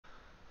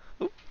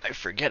I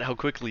forget how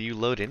quickly you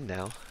load in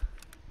now.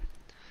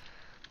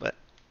 But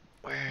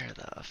where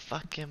the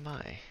fuck am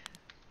I?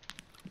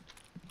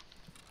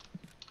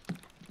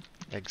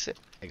 Exit,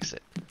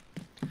 exit.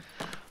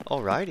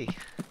 Alrighty.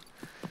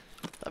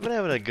 I've been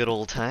having a good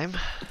old time.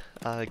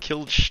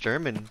 Killed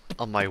Sturman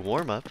on my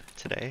warm-up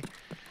today.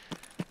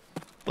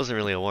 Wasn't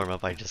really a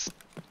warm-up, I just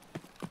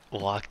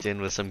walked in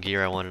with some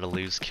gear I wanted to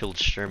lose, killed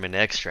Sturman,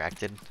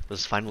 extracted.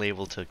 Was finally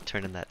able to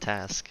turn in that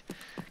task.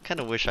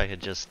 Kinda wish I had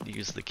just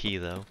used the key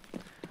though.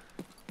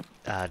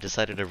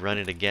 Decided to run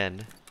it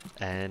again,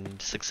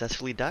 and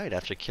successfully died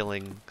after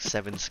killing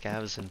 7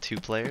 scavs and 2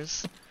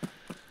 players.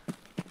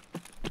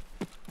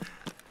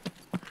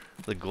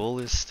 The goal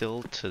is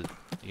still to,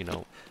 you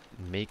know,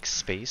 make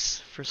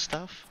space for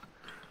stuff.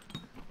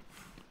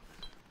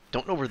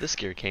 Don't know where this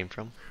gear came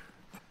from.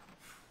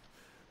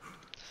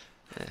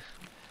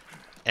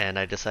 And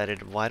I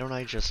decided, why don't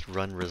I just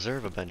run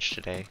reserve a bunch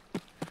today?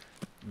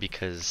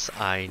 Because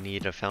I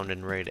need a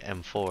Fountain Raid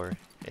M4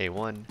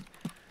 A1.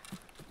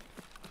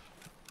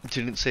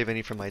 Didn't save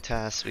any from my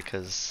tasks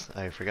because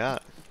I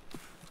forgot.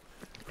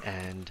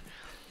 And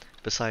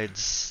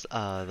besides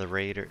the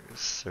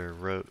raiders,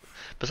 or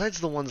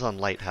besides the ones on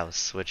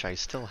Lighthouse, which I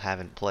still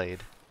haven't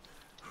played,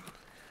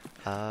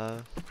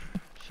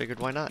 figured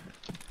why not?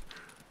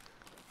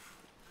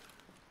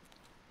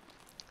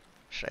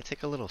 Should I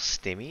take a little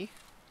stimmy?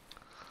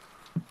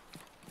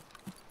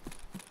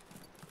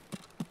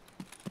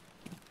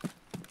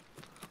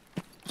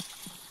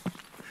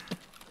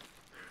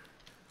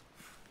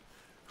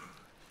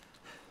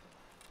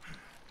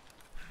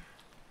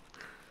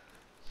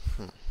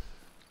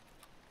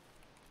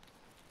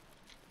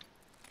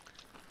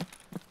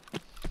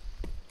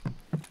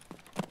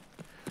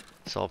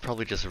 So I'll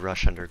probably just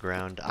rush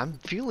underground. I'm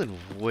feeling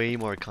way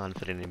more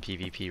confident in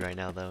PvP right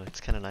now though. It's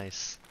kind of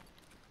nice.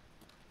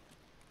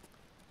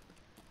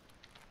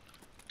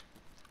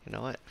 You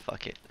know what?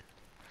 Fuck it.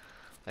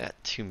 I got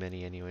too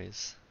many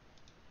anyways.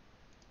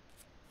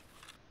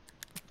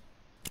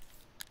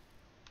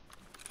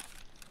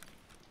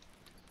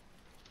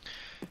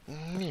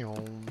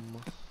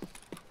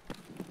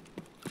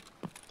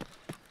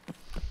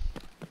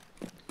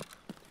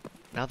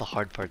 Now the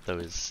hard part though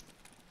is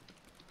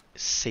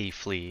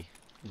safely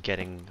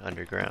getting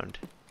underground.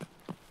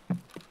 No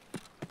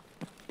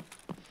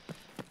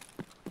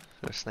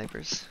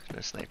snipers?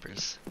 No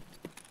snipers.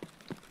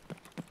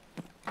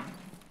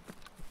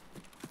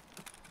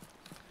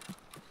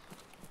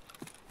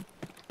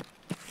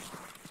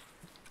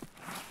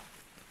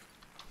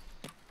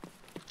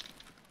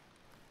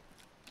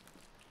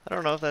 I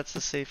don't know if that's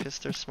the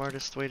safest or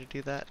smartest way to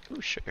do that.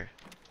 Ooh, sugar.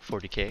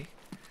 40k.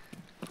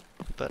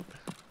 But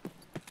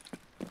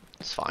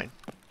it's fine.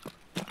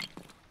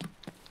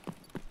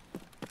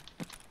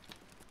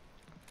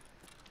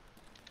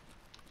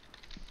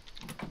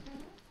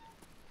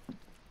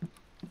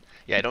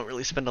 Yeah, I don't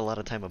really spend a lot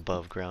of time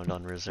above ground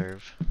on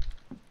reserve.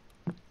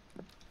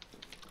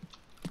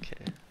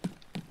 Okay.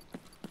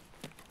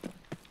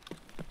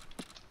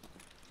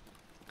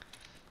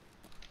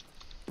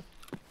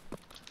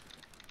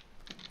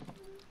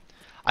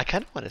 I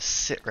kind of want to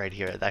sit right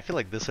here. I feel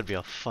like this would be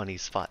a funny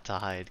spot to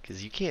hide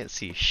because you can't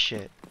see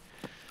shit.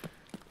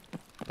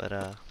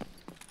 But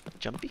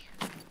jumpy?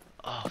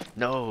 Oh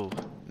no,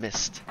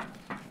 missed.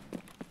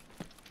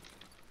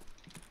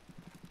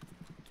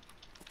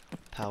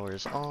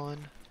 Power's on.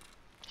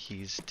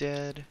 He's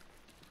dead.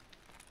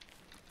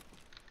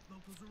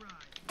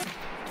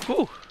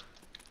 Whew!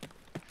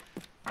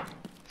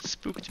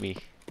 Spooked me.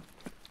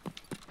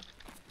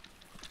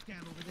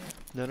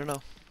 No, no,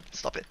 no.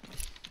 Stop it.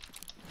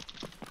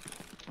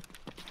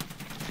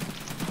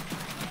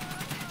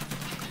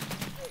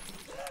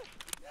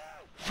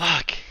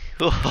 Fuck!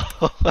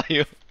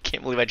 I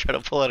can't believe I tried to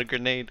pull out a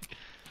grenade.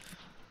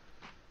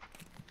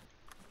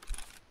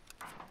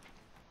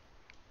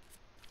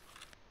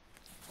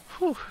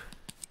 Whew.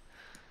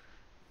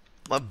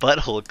 My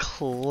butthole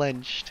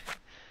clenched.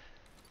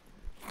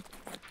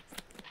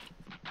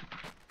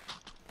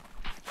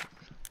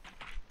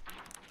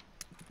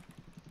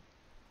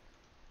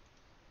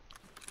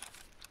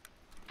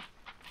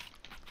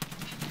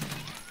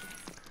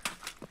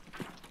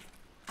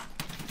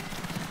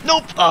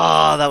 Nope!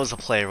 Ah, that was a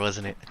player,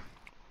 wasn't it?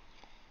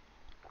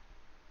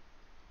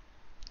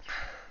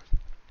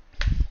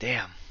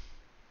 Damn.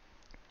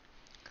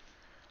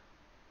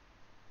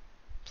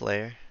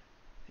 Player?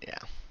 Yeah.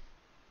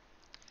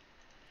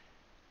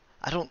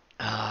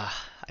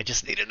 I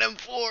just need an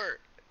M4!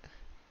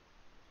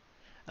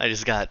 I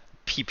just got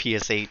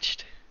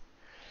PPSH'd.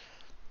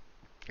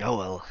 Oh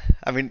well.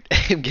 I mean,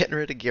 I'm getting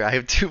rid of gear. I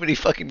have too many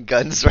fucking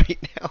guns right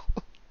now.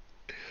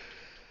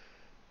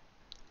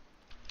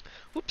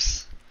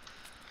 Whoops.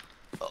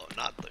 Oh,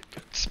 not the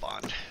good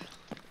spawn.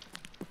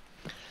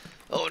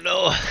 Oh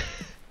no!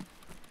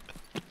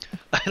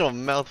 I had a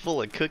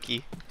mouthful of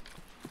cookie.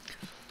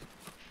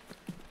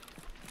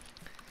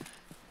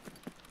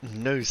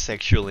 No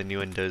sexual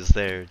innuendos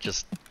there,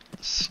 just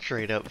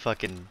straight up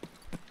fucking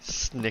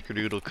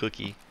snickerdoodle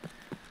cookie.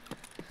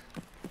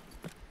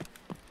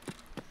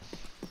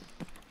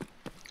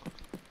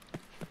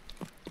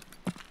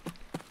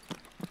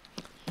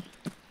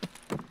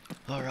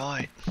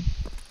 Alright.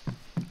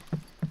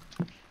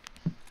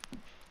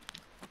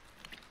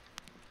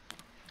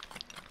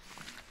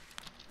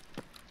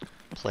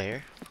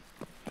 Player.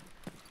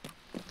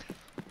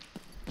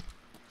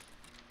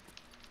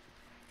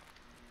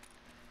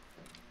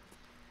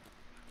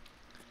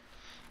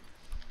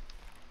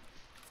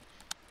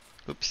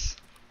 Oops.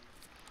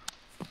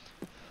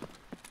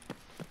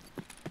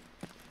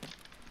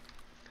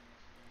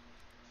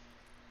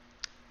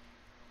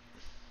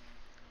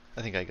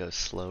 I think I go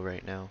slow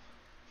right now.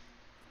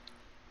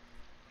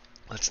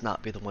 Let's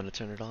not be the one to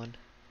turn it on.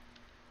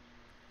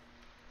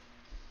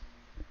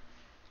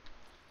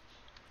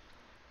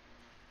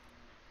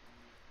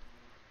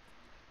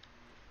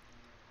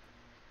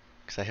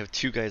 Because I have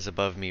two guys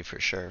above me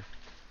for sure.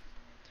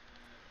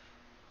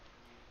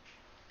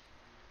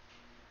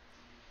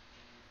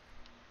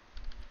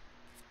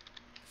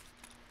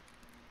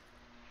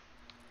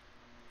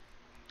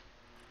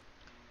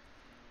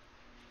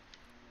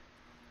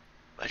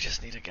 I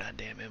just need a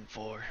goddamn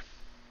M4.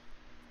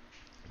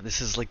 This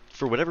is like,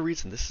 for whatever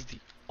reason, this is the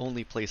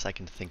only place I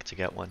can think to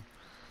get one.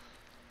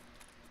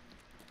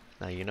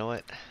 Now, you know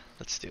what?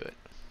 Let's do it.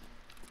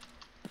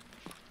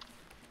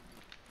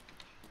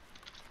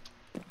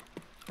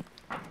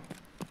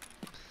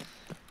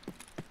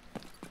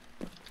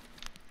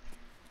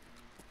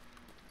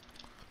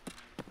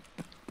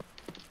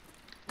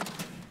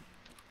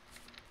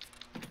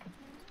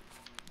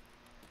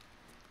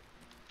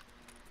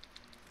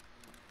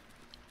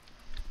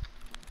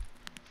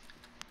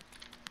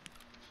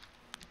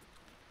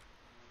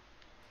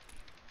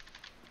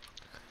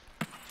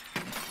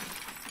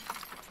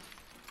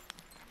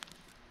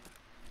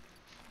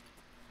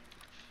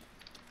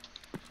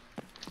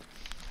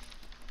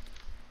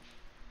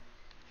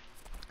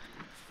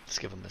 Let's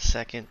give him a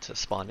second to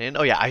spawn in.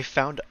 Oh yeah, I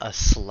found a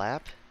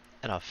slap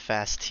and a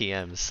fast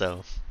TM,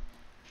 so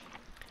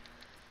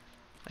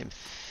I'm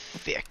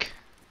thick.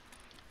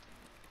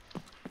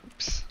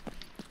 Oops.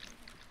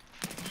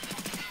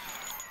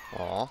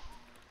 Aw.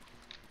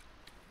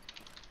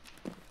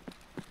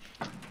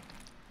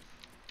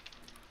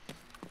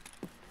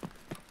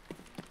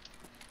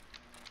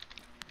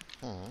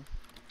 Aw.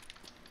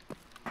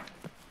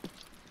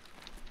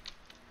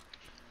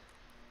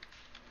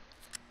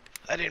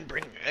 I didn't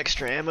bring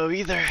extra ammo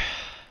either.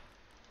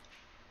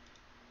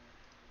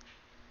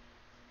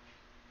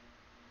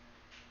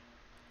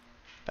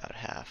 About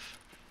half.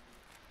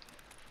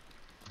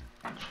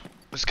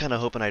 Was kind of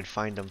hoping I'd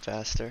find them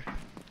faster.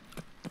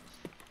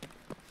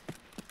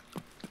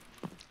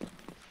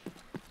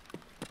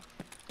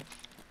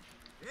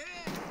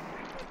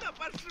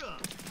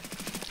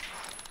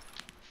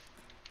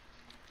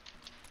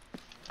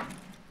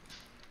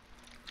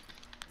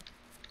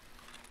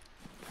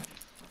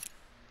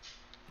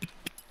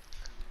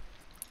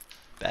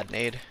 Bad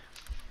nade.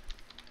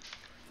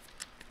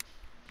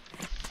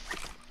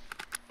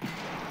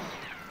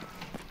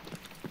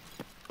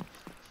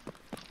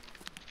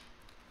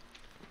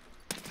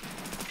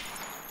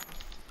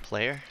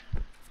 Player?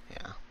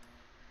 Yeah.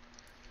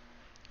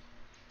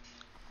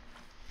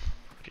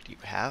 What did you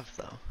have,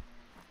 though?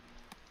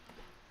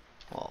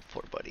 Oh,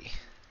 poor buddy.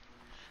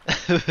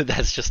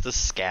 That's just a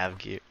scav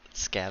gear.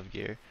 Scav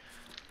gear.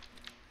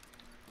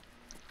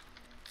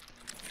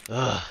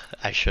 Ugh,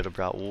 I should have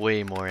brought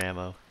way more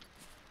ammo.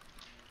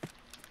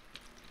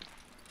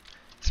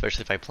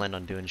 Especially if I planned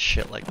on doing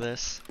shit like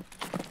this.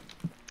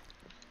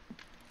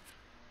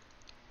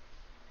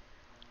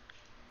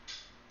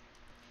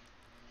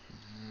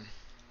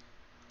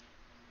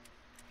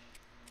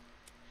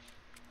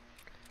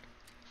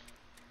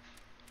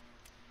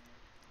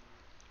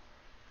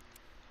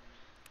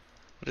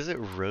 What is it?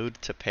 Road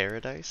to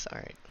Paradise?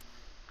 Alright.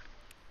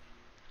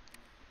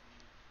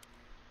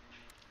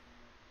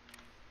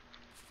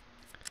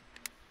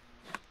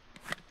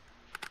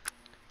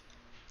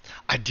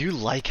 I do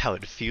like how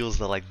it feels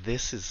though, like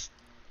this is...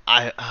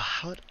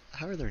 how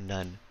are there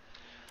none?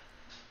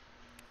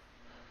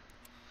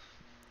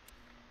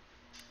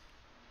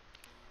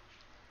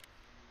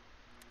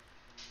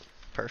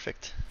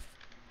 Perfect.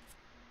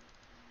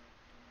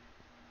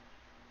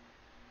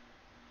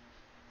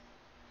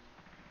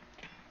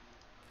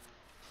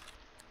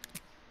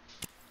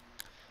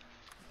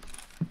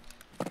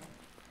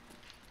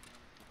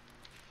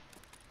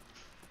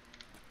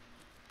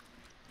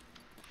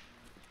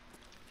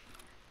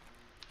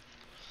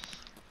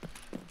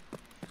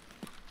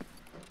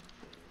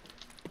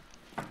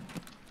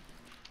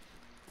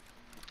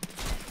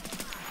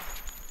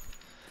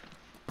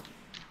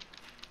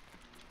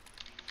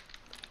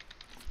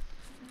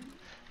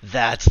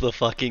 That's the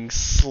fucking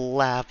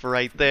slap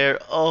right there.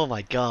 Oh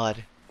my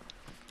god.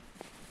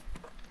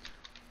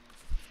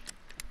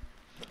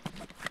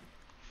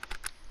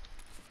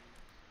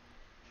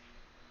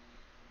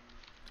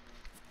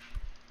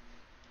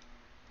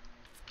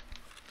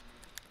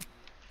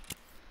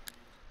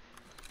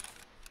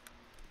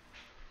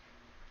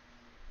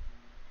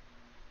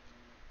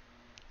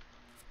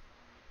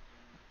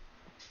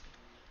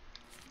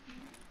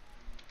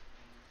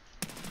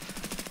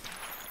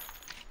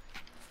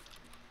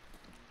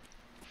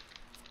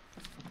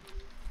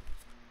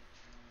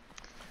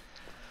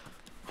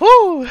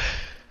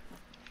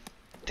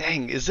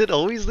 Dang, is it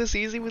always this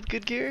easy with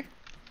good gear?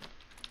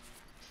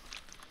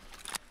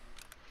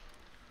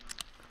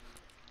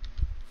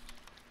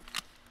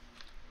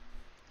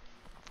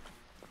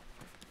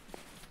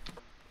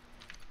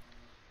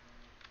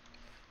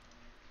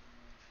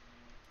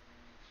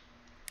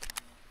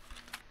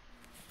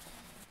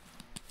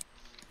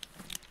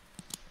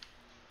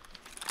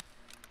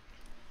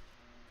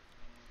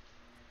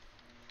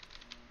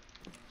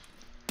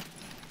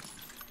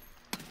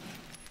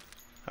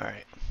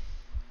 Alright.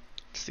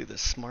 Let's do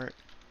this smart.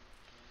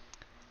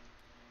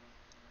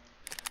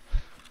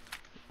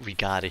 We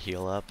gotta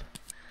heal up.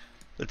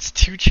 It's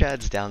 2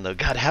 Chads down though.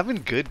 God,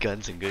 having good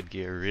guns and good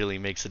gear really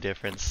makes a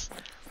difference.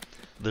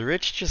 The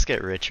rich just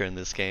get richer in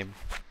this game.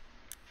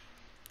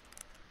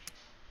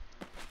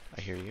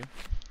 I hear you.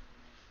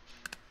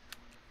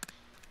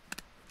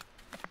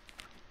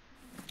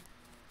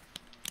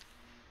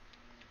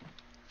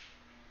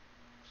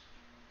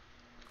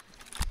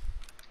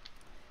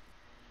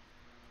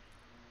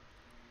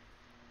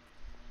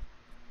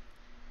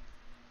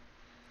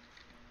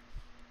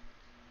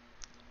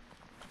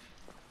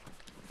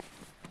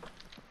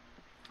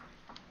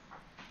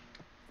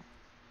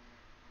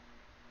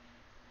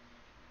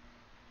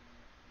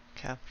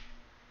 Okay.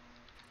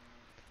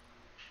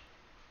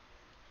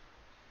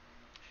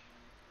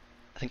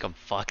 I think I'm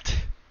fucked.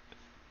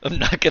 I'm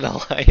not gonna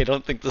lie, I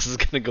don't think this is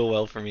gonna go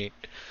well for me.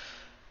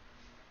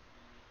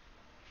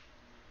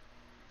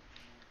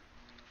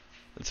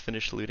 Let's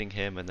finish looting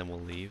him and then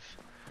we'll leave.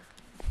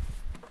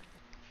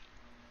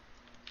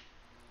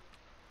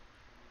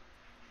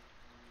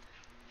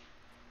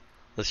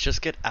 Let's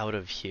just get out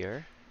of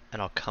here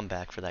and I'll come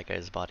back for that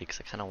guy's body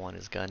because I kind of want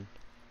his gun.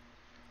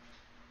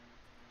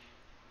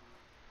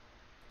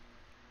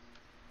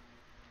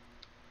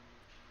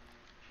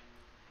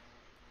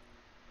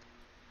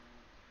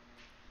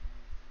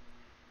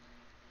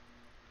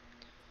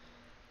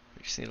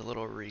 We just need a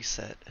little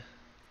reset.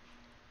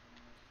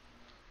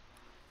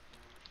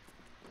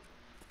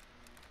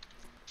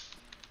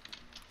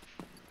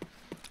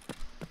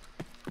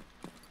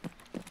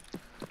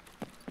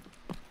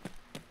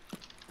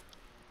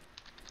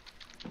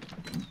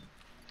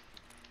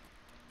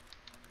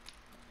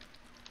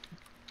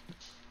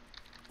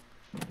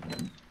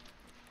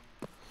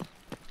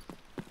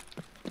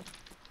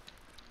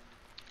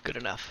 Good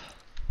enough.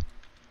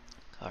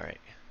 Alright.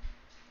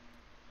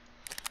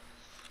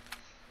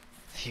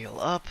 Heal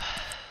up.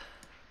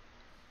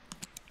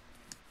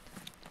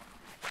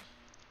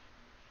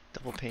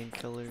 Double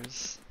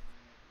painkillers.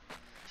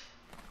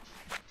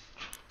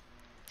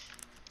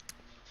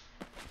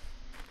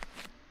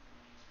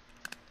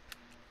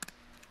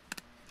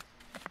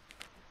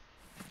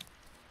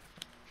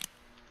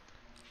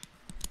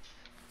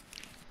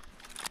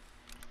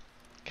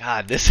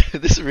 God,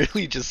 this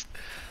really just,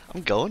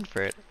 I'm going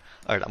for it.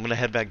 Alright, I'm gonna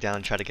head back down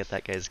and try to get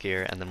that guy's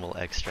gear and then we'll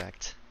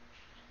extract.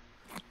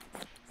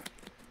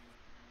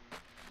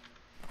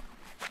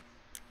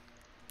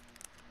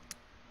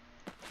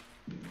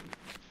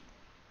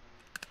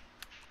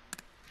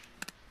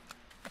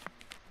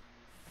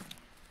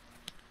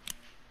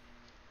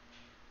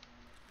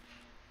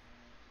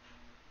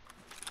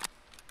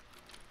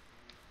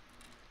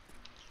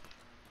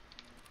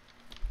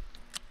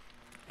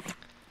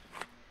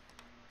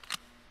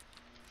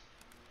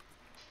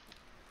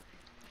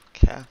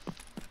 Okay.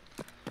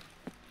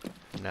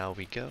 Now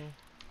we go.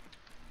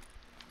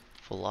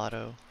 Full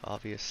auto,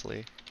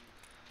 obviously.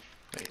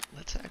 Wait,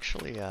 let's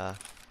actually, yeah,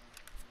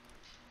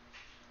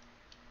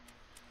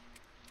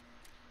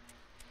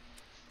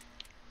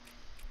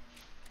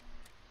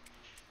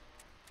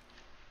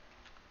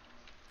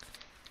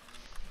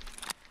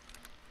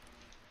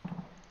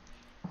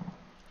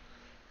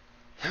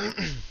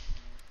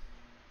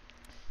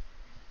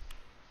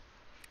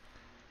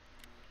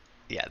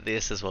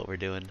 this is what we're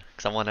doing.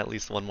 Because I want at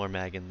least one more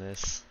mag in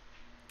this.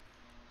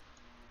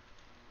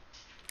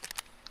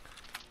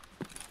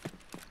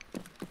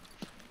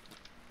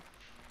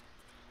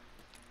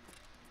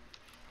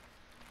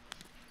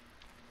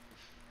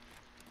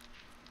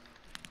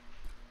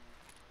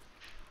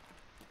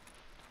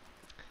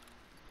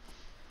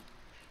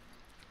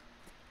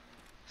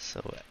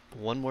 So,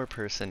 one more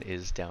person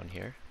is down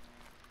here.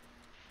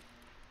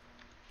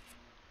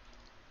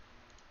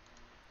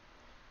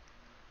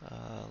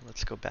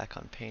 Let's go back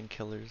on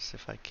painkillers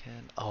if I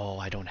can. Oh,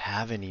 I don't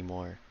have any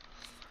more.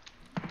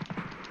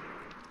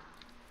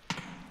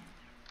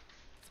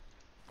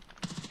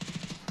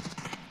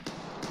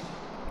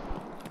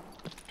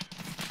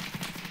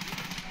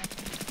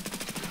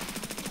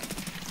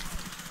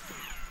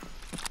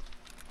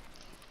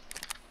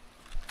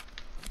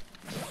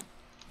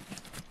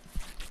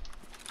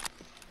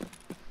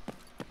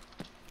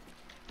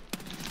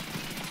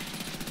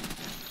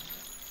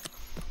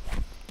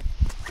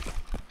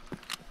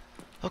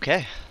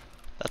 Okay,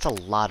 that's a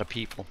lot of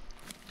people.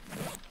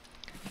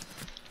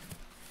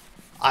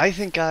 I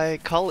think I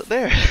call it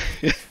there.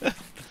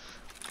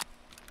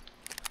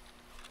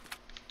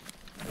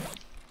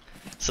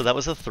 So that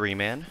was a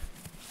 3-man.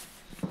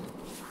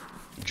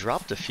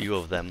 Dropped a few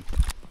of them.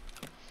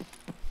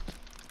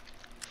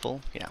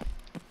 full? Yeah.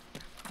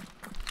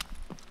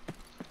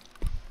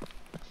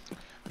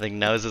 I think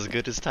now is as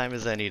good as time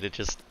as any to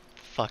just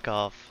fuck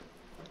off.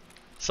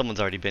 Someone's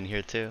already been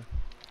here too.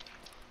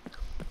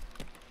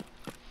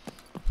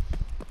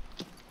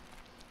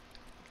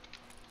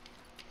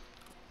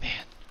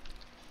 Man.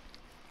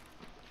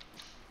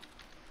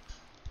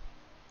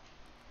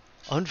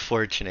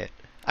 Unfortunate.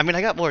 I mean,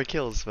 I got more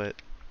kills, but...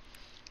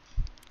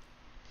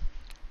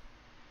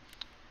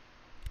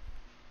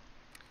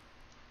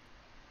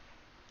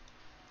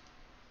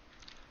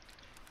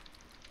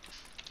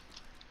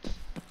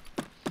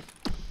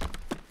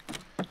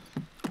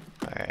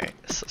 Alright,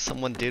 so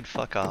someone did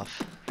fuck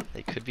off.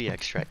 They could be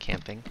extract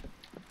camping.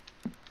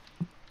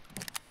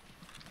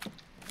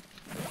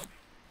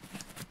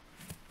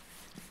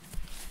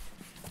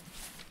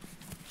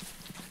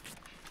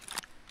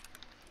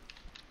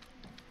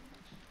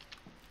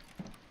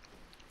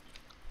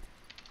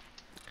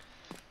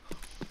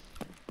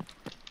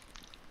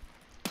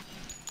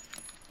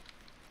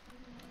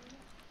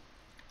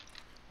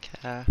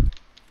 Okay.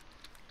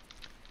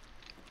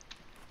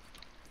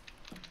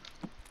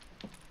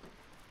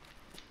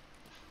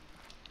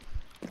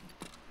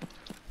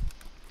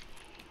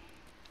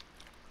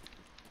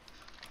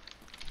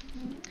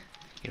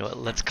 You know what,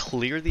 let's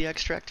clear the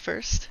extract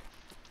first.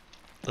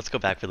 Let's go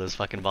back for those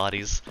fucking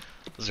bodies.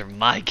 Those are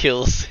my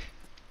kills.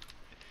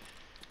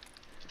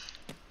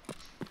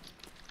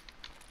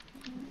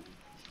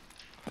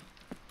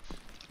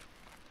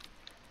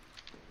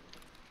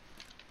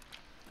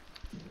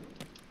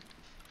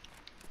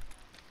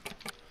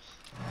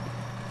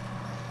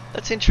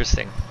 That's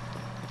interesting.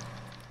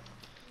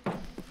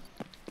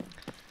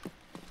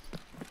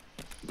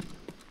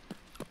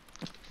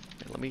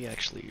 Let me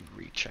actually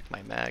recheck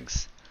my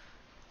mags.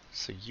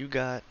 So you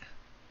got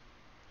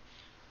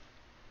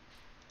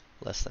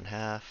less than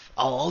half.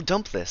 Oh, I'll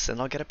dump this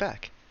and I'll get it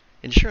back.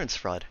 Insurance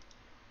fraud.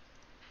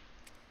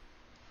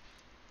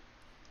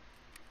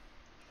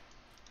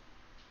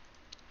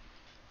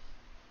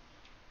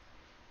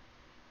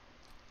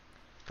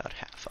 About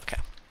half, okay.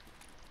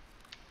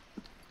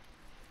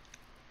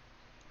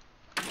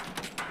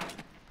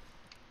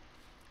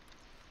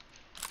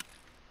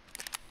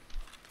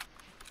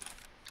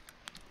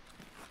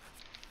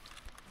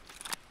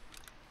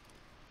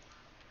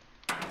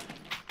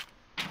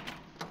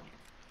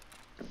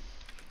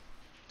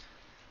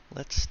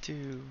 Let's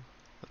do...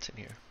 what's in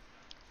here?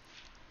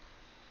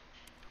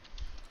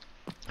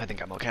 I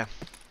think I'm okay.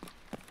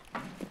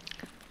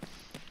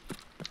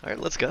 Alright,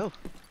 let's go.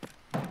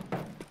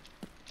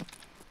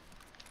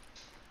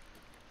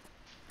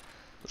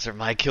 Those are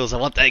my kills. I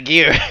want that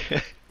gear.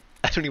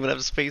 I don't even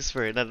have space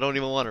for it. I don't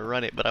even want to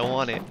run it, but I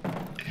want it.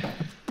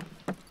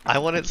 I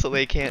want it so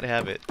they can't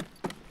have it.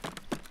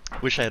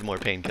 Wish I had more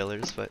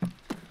painkillers, but...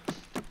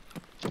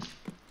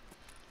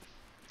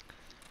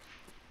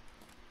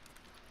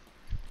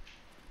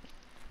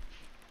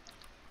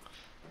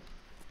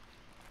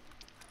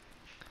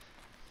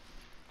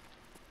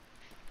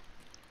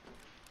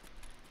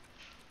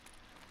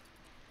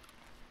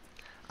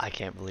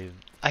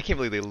 I can't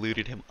believe they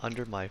looted him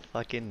under my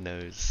fucking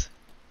nose.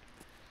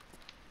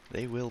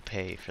 They will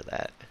pay for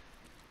that.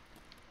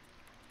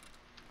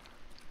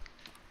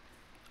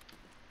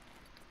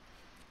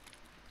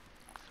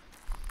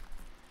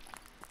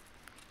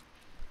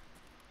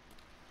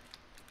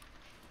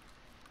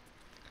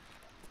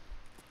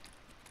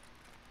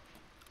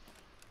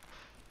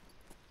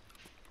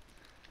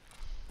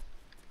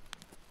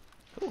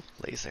 Ooh,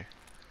 laser.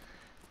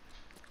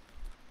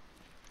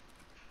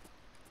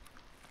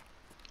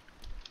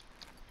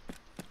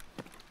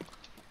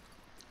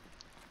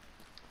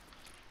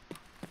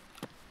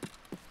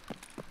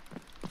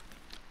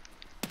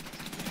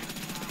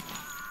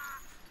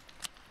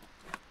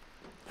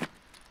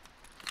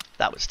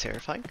 That was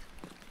terrifying.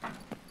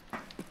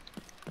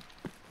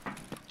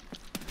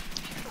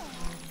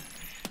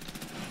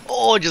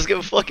 Oh, just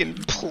get fucking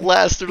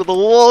plastered to the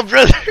wall,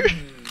 brother!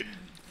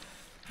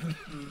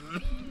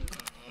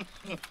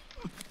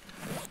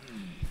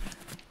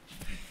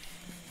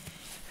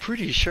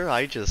 Pretty sure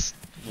I just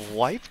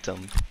wiped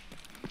him.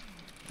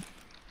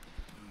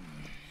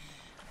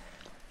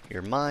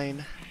 You're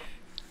mine.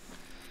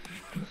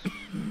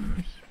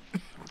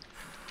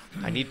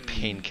 I need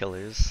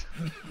painkillers.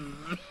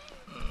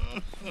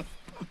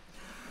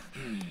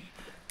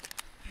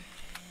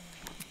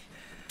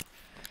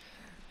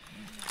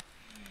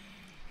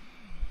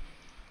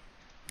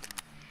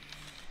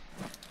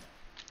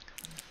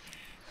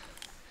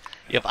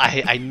 Yep,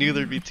 I knew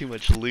there'd be too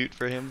much loot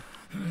for him.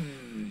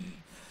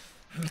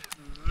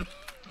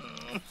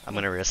 I'm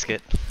gonna risk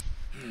it.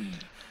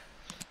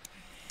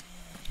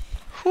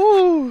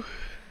 Whoo!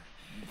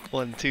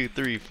 1, 2,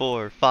 3,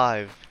 4,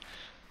 5,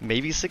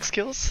 maybe 6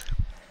 kills?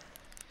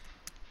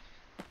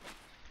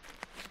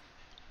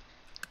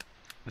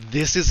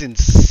 This is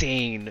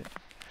insane.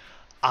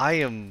 I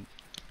am...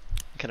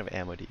 What kind of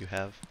ammo do you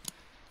have?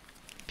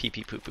 Pee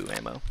pee poo poo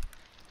ammo.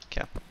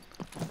 Okay.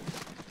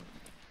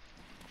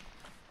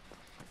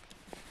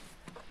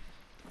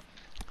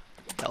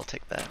 I'll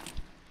take that.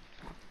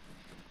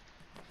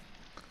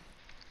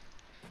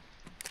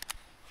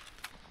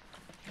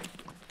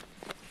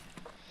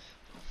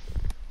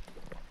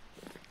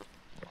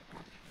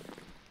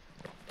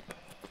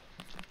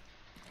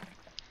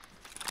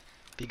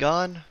 Be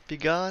gone, be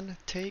gone,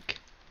 take.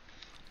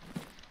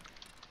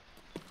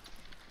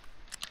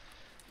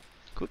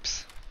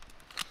 Whoops.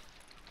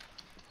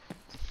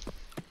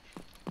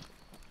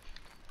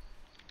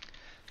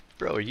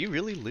 Bro, are you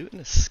really looting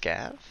a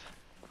scav?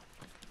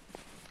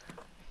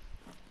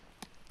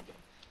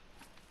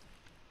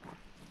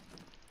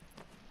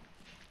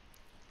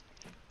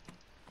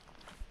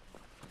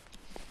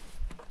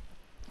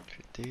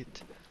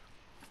 Date.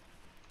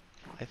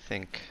 I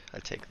think I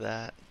take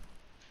that.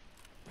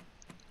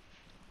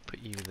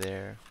 Put you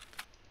there.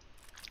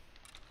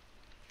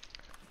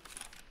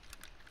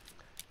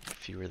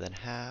 Fewer than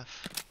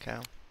half.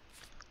 Cow.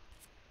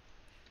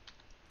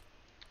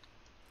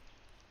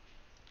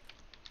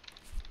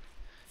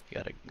 You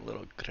got a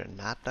little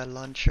granata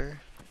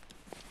launcher.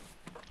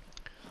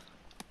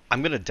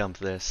 I'm gonna dump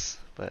this,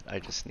 but I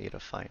just need to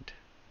find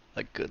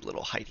a good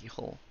little hidey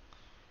hole.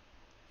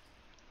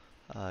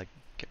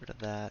 Get rid of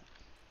that.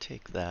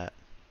 Take that.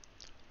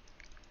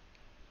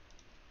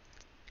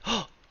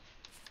 Oh!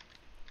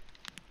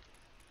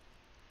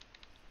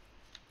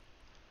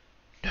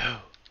 No!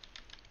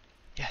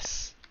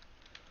 Yes!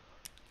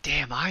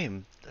 Damn, I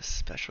am a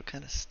special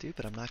kind of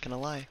stupid, I'm not gonna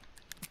lie.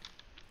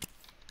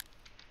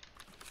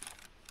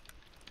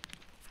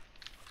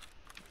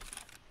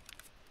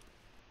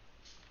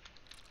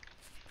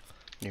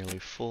 Nearly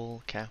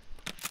full. Okay.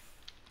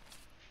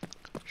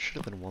 Should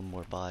have been one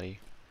more body.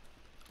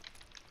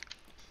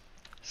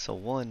 So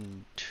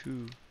 1,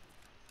 2.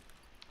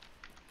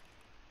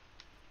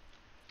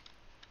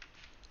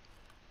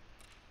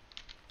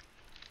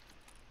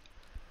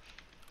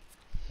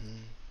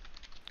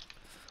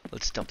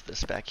 Let's dump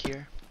this back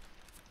here.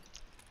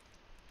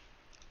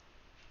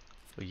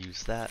 We'll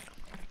use that.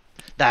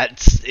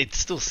 It's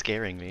still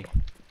scaring me.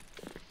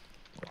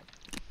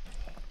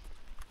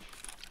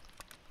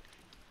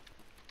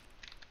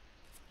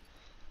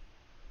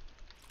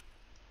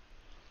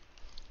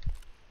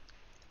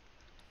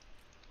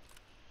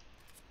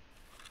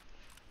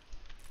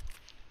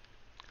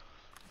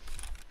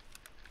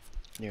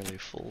 Nearly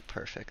full,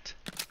 perfect.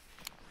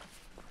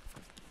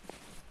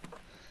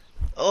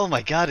 Oh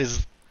my god,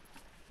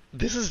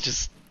 this is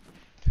just...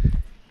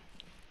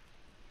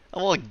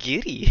 I'm all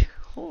giddy.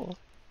 Oh.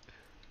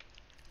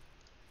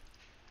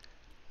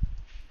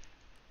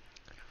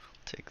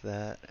 Take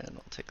that, and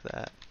I'll take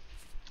that.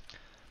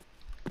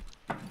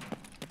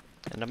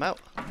 And I'm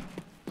out.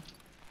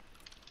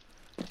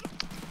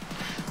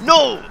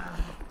 No!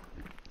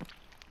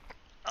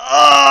 Oh,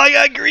 I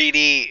got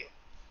greedy!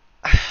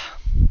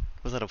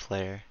 Was that a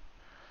player?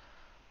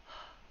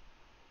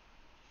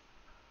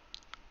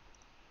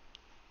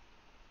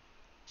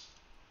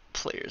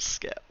 Players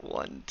scat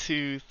 1,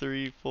 2,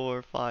 3,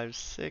 4, 5,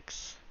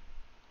 6.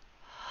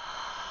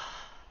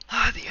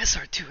 Ah, the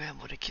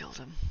SR2M would have killed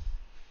him.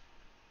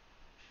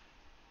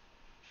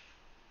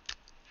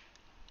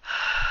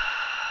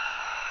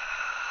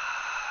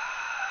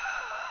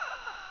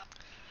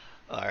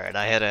 Alright,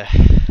 I had to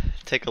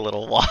take a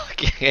little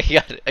walk. I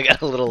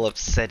got a little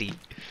upsetty.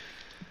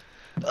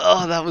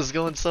 Oh, that was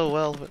going so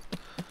well. But...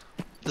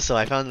 So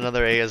I found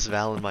another AS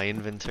Val in my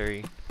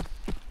inventory.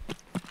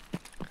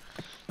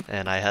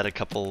 And I had a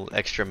couple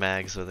extra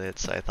mags with it,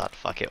 so I thought,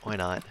 fuck it, why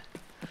not?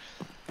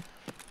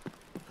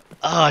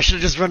 Oh, I should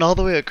have just run all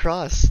the way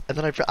across. And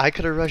then I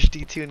could have rushed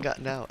D2 and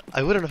gotten out.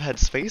 I wouldn't have had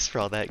space for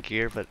all that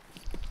gear, but...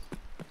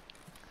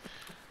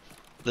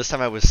 This time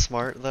I was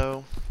smart,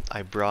 though.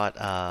 I brought,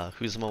 I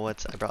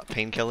brought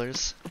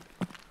painkillers.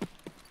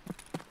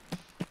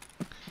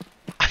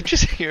 I'm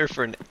just here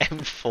for an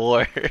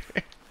M4.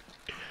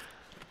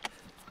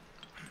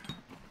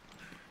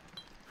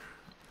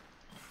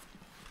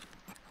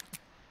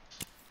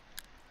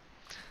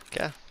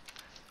 Okay.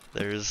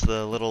 There's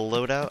the little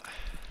loadout.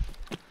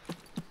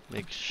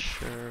 Make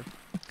sure...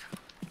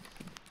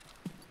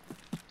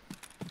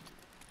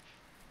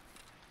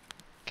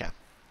 Okay.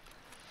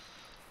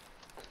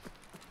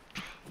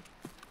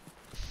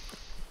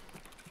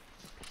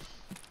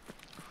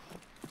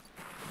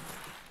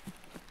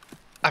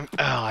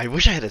 I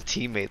wish I had a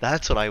teammate.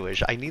 That's what I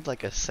wish. I need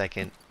like a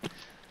second.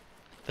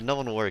 But no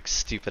one works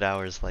stupid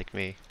hours like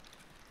me.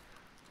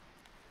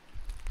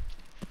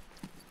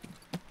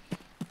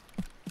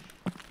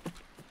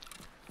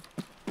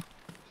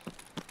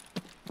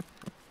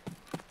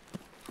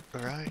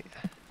 Alright.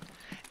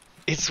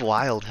 It's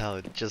wild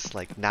how just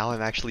like now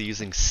I'm actually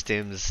using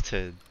stims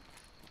to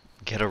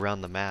get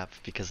around the map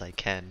because I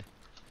can.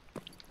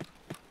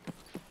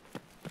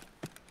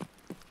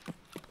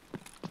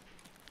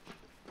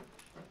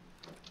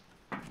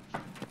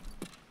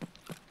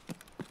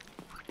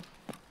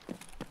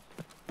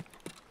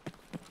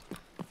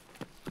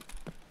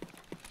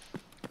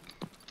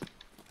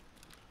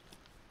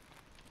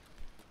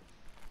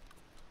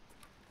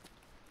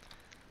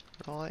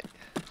 Right.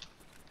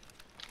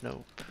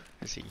 Nope.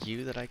 Is it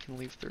you that I can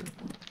leave through?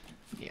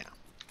 Yeah.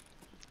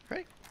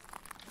 Right?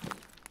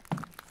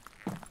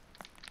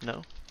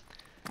 No?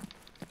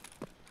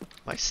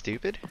 Am I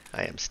stupid?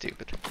 I am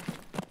stupid.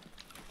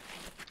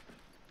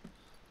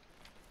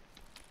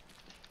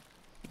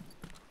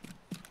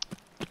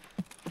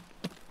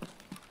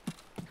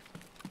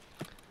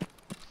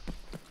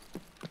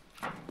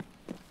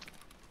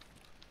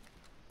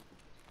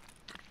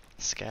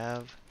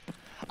 scav.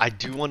 I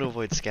do want to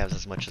avoid scavs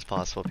as much as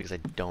possible because I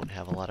don't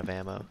have a lot of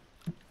ammo.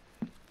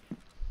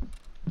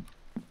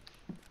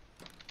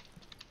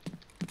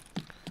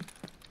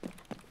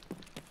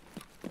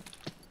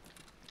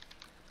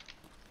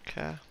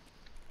 Okay.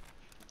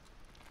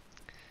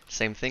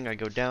 Same thing, I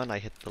go down, I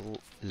hit the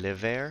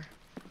lever.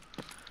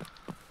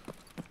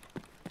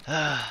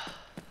 Then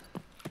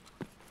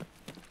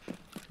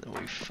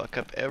we fuck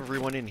up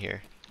everyone in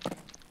here.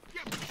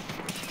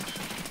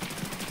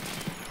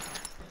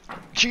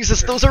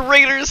 Jesus, those are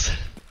raiders!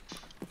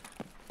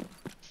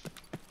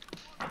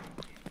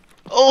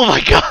 Oh my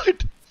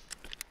god!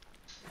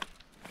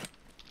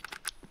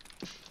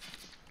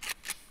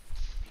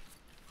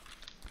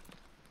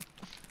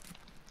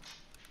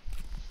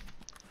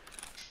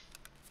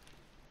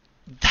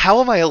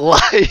 How am I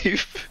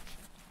alive?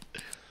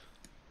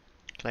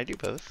 Can I do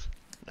both?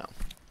 No.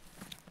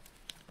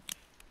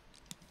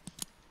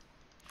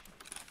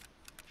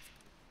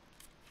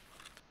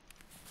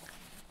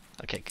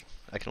 Okay,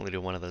 I can only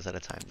do one of those at a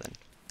time then.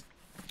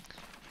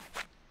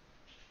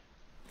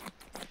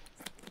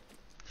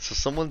 So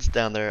someone's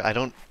down there, I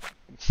don't...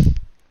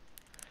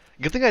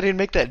 Good thing I didn't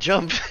make that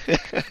jump.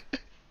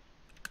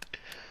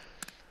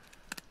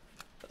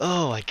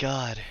 Oh my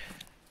god.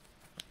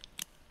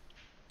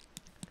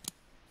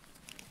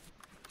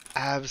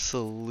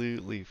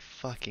 Absolutely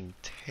fucking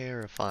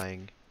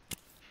terrifying.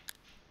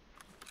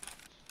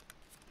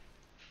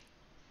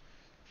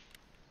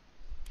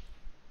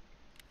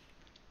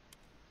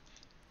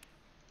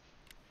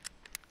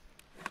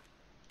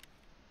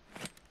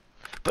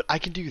 But I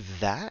can do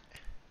that?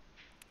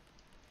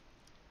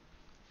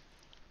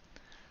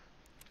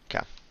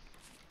 Okay.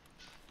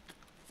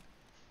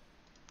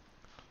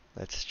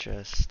 Let's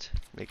just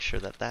make sure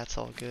that that's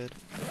all good.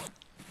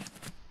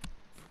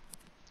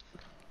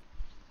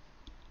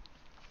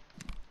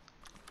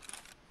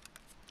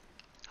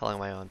 How long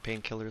am I on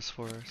painkillers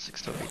for?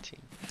 6 to 18.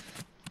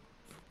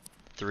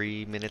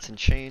 3 minutes and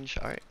change.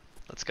 Alright,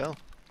 let's go.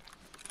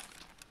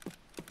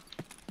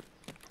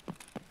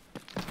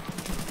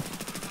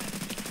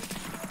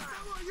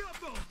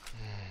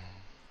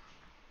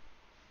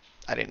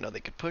 I didn't know they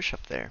could push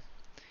up there.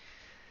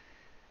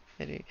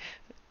 I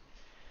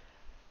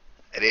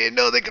didn't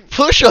know they could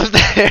push up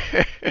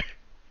there!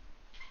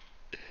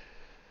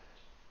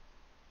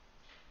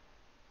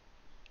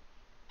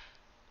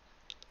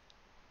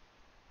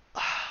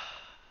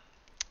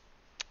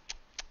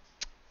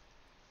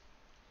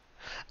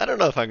 I don't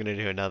know if I'm gonna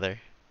do another.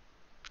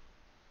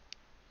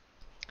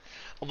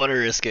 I'm gonna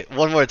risk it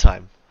one more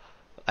time.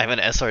 I have an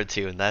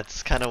SR2 and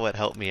that's kind of what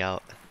helped me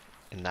out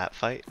in that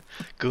fight.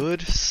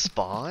 Good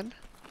spawn.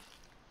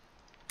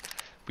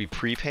 We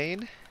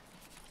pre-pain.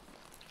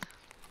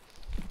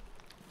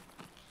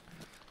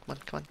 Come on,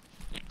 come on.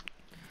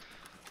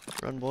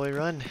 Run, boy,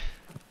 run.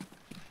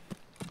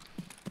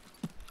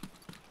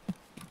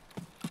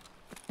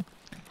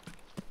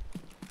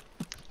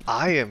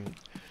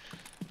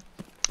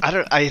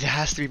 It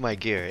has to be my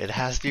gear. It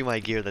has to be my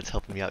gear that's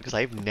helping me out because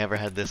I've never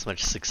had this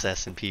much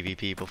success in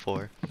PvP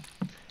before.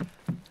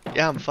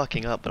 Yeah, I'm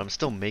fucking up, but I'm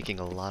still making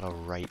a lot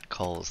of right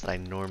calls that I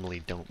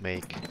normally don't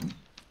make.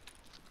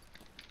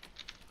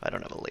 I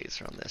don't have a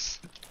laser on this.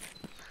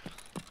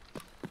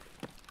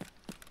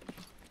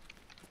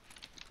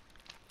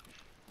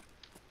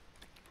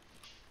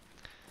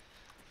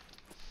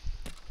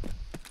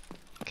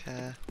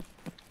 Okay.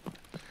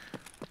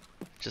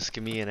 Just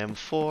give me an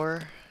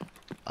M4.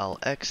 I'll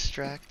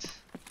extract.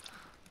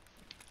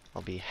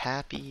 I'll be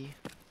happy.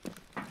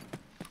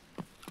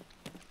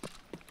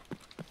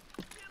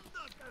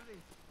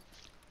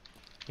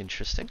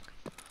 Interesting.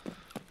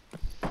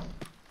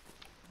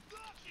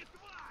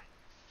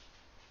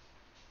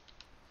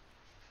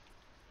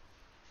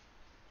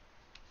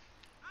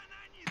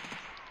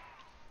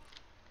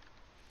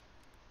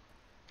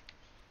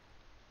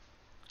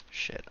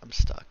 Shit, I'm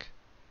stuck.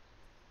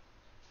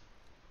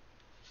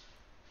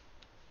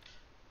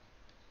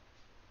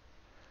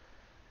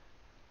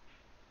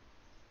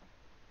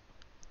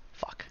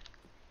 Fuck.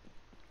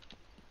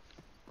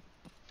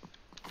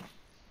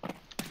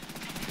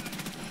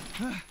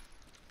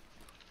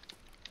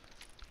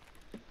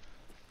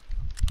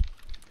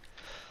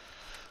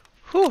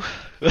 Whew.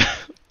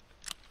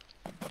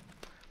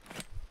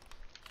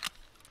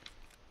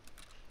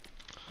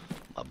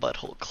 My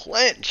butthole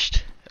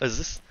clenched.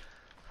 Is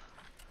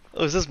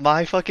this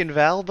my fucking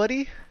Val,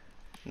 buddy?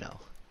 No.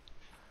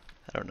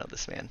 I don't know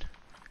this man.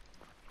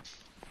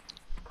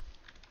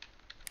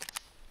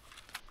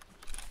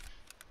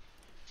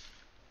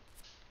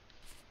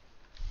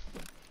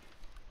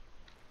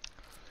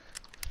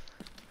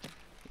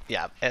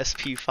 Yeah,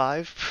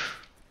 SP5.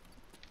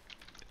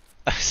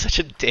 I'm such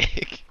a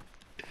dick.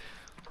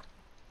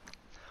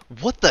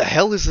 What the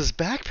hell is this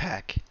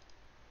backpack?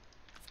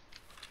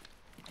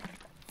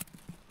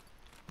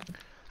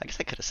 I guess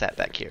I could have sat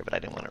back here, but I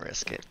didn't want to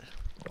risk it.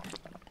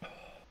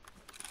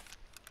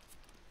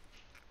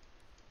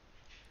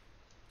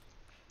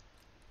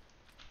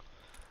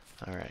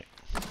 Alright.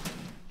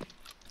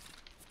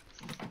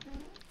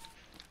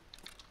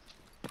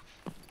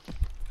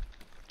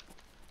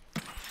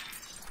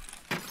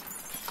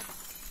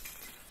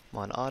 I'm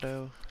on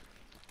auto.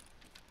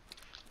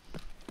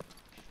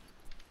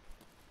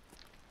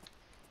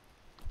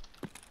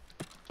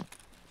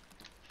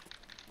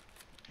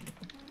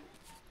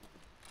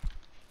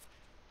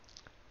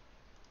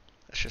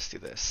 Let's just do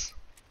this.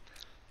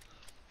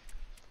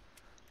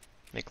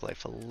 Make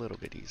life a little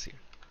bit easier.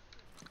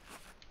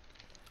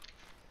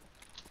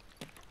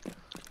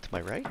 To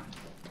my right?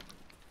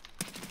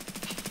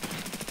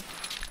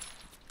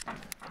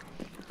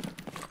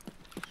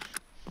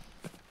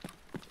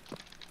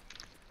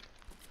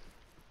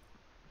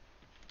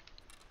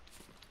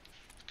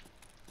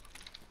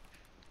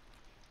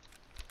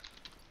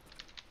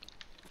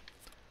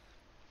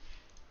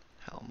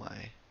 How am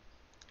I?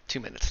 2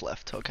 minutes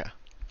left, okay.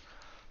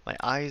 My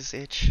eyes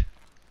itch.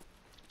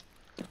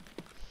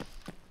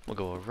 We'll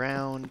go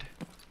around.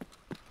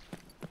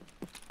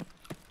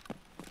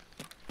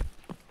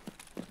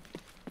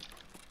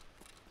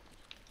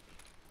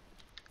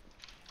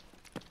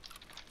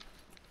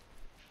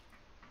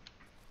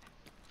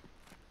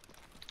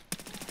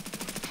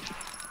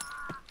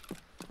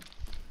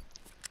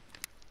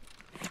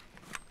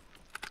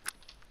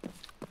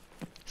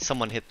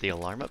 Someone hit the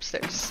alarm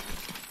upstairs.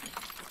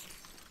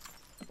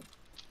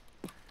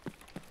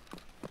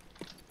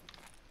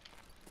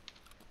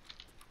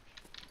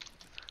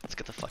 Let's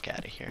get the fuck out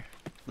of here.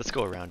 Let's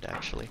go around,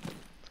 actually.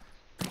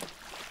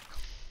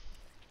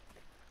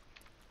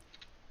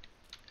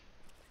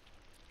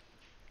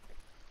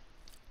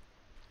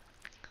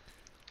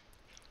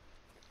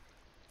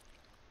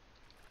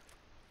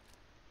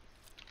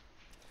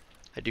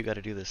 I do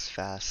gotta do this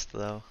fast,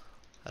 though.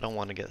 I don't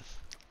want to get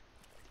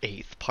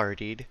 8th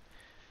partied.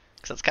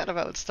 Because that's kind of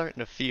how it's starting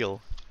to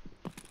feel.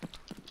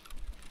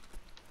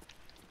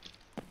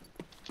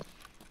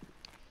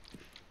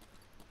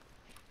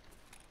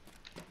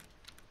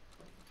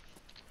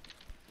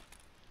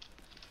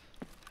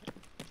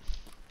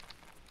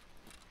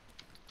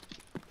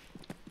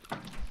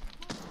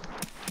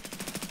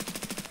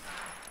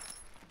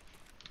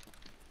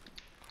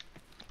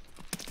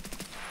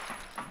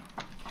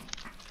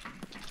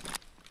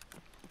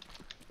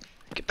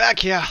 Get back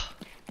here!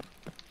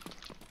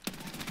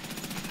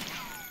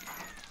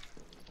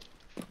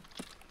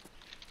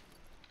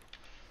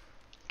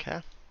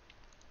 Okay.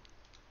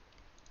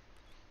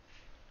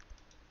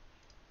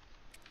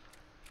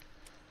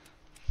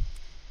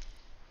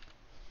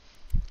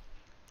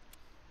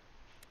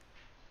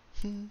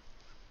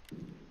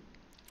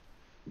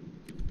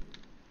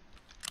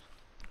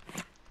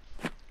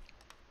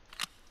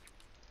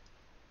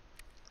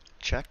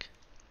 Check.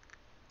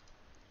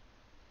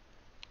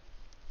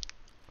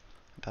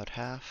 About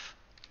half.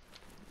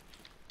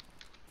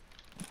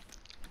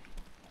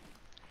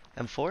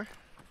 M4?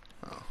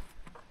 Oh.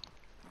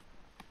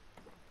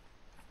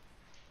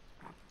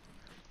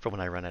 For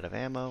when I run out of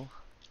ammo.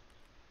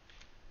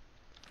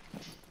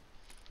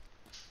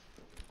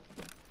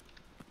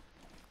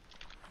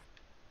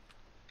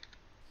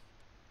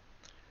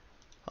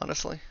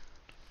 Honestly?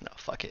 No,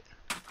 fuck it.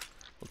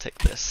 We'll take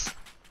this.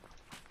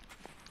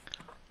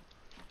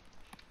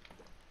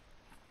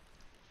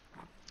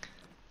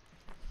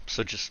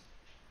 So just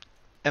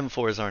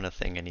M4s aren't a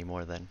thing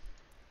anymore then.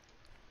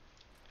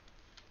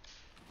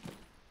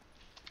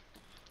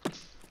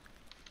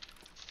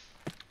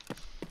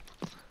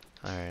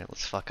 Alright,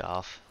 let's fuck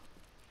off.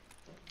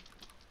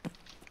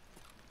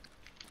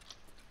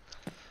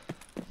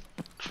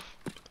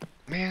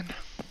 Man.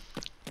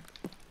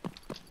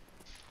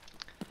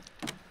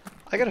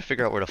 I gotta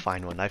figure out where to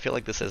find one. I feel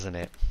like this isn't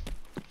it.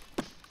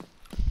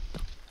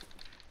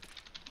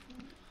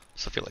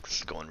 So I feel like this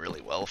is going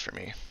really well for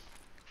me.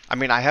 I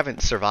mean, I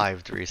haven't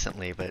survived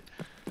recently, but...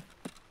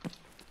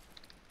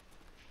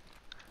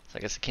 So I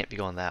guess it can't be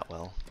going that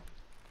well.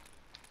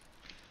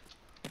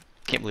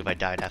 Can't believe I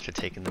died after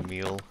taking the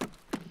mule.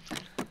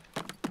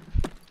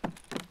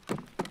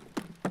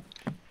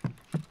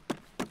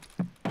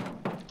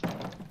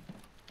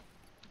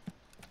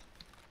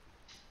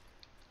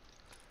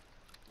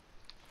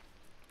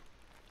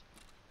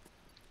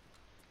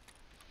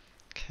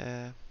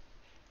 Okay.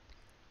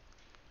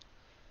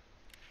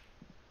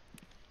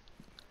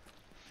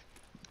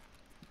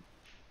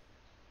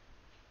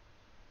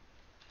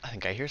 I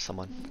think I hear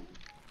someone.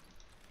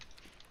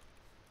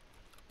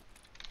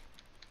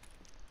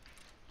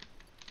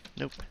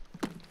 Nope.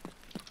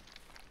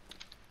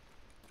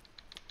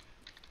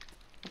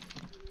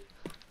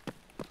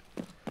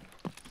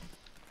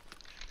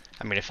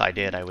 I mean, if I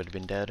did, I would have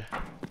been dead.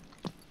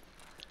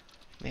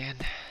 Man.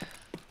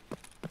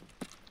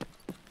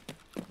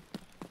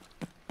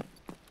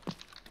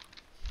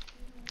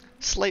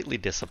 Slightly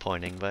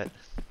disappointing, but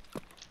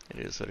it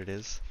is what it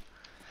is.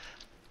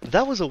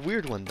 That was a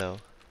weird one, though.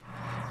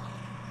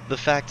 The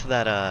fact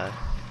that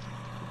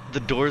the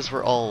doors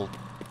were all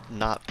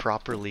not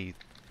properly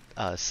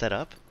set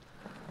up.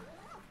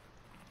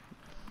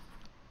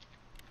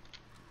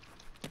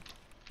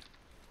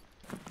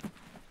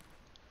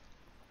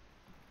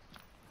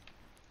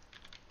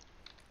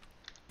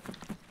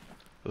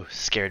 Ooh,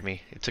 scared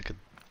me.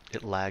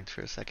 It lagged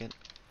for a second.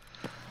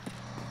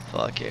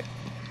 Fuck it.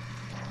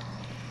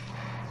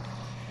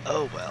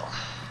 Oh well.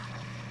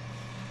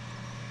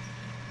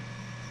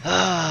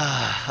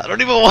 I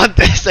don't even want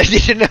this. I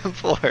need an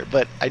M4,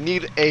 but I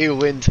need a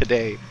win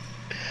today.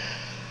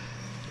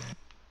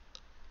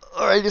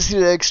 Or I just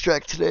need an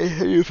extract today.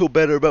 I need to feel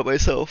better about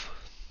myself.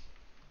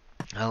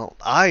 Well,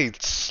 I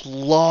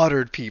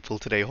slaughtered people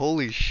today.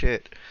 Holy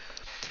shit.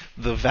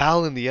 The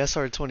Val and the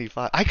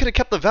SR-25. I could have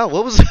kept the Val.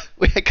 What was...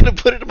 Wait, I could have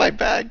put it in my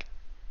bag.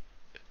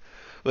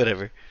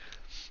 Whatever.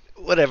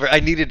 Whatever. I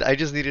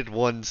just needed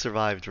one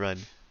survived run.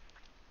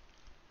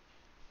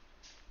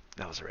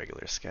 That was a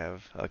regular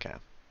scav. Okay.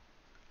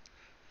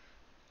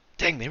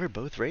 Dang, they were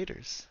both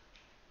raiders.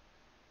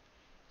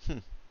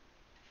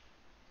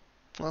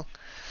 Well,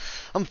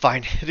 I'm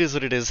fine. It is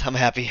what it is. I'm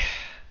happy.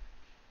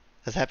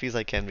 As happy as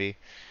I can be.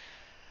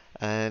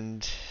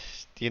 And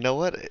you know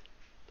what?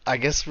 I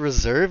guess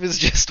reserve is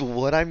just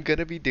what I'm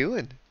gonna be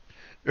doing.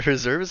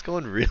 Reserve is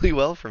going really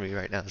well for me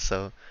right now,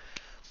 so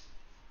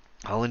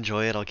I'll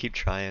enjoy it. I'll keep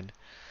trying.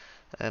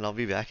 And I'll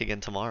be back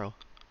again tomorrow.